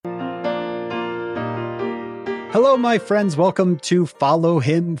Hello, my friends. Welcome to Follow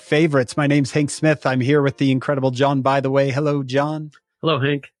Him Favorites. My name's Hank Smith. I'm here with the incredible John By the Way. Hello, John. Hello,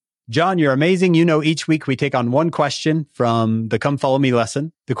 Hank. John, you're amazing. You know, each week we take on one question from the Come Follow Me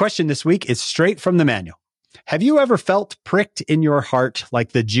lesson. The question this week is straight from the manual. Have you ever felt pricked in your heart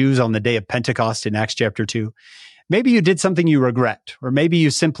like the Jews on the day of Pentecost in Acts chapter 2? Maybe you did something you regret, or maybe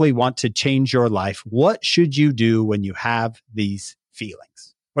you simply want to change your life. What should you do when you have these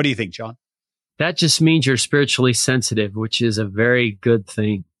feelings? What do you think, John? That just means you're spiritually sensitive, which is a very good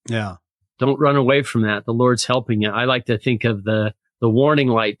thing. Yeah. Don't run away from that. The Lord's helping you. I like to think of the warning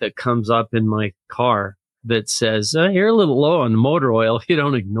light that comes up in my car that says, you're a little low on motor oil. You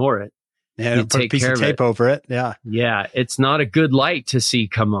don't ignore it. Yeah, you put a piece of tape over it. Yeah. Yeah. It's not a good light to see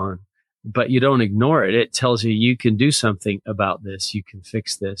come on, but you don't ignore it. It tells you you can do something about this. You can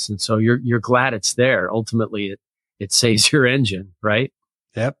fix this. And so you're glad it's there. Ultimately, it saves your engine, right?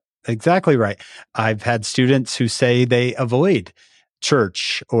 Yep. Exactly right. I've had students who say they avoid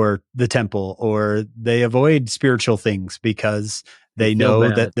church or the temple, or they avoid spiritual things because they know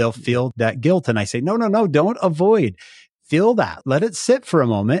that they'll feel that guilt. And I say, no, don't avoid. Feel that. Let it sit for a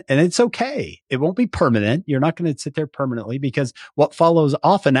moment, and it's okay. It won't be permanent. You're not going to sit there permanently, because what follows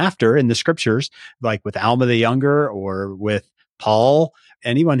often after in the scriptures, like with Alma the Younger or with Paul,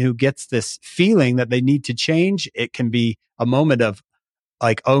 anyone who gets this feeling that they need to change, it can be a moment of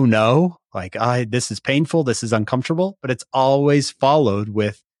like, oh no, like this is painful, this is uncomfortable, but it's always followed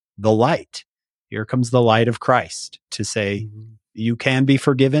with the light. Here comes the light of Christ to say, you can be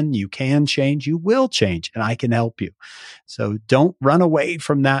forgiven, you can change, you will change, and I can help you. So don't run away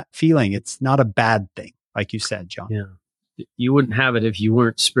from that feeling. It's not a bad thing, like you said, John. Yeah. You wouldn't have it if you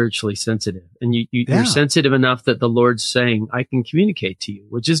weren't spiritually sensitive. And you're sensitive enough that the Lord's saying, I can communicate to you,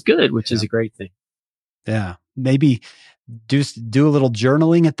 which is good, which is a great thing. Yeah. Maybe do a little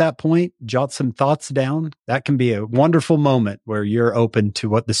journaling at that point, jot some thoughts down. That can be a wonderful moment where you're open to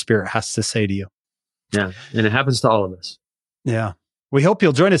what the Spirit has to say to you. Yeah. And it happens to all of us. Yeah. We hope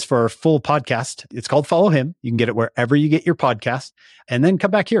you'll join us for our full podcast. It's called Follow Him. You can get it wherever you get your podcast, and then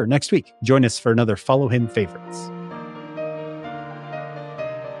come back here next week. Join us for another Follow Him Favorites.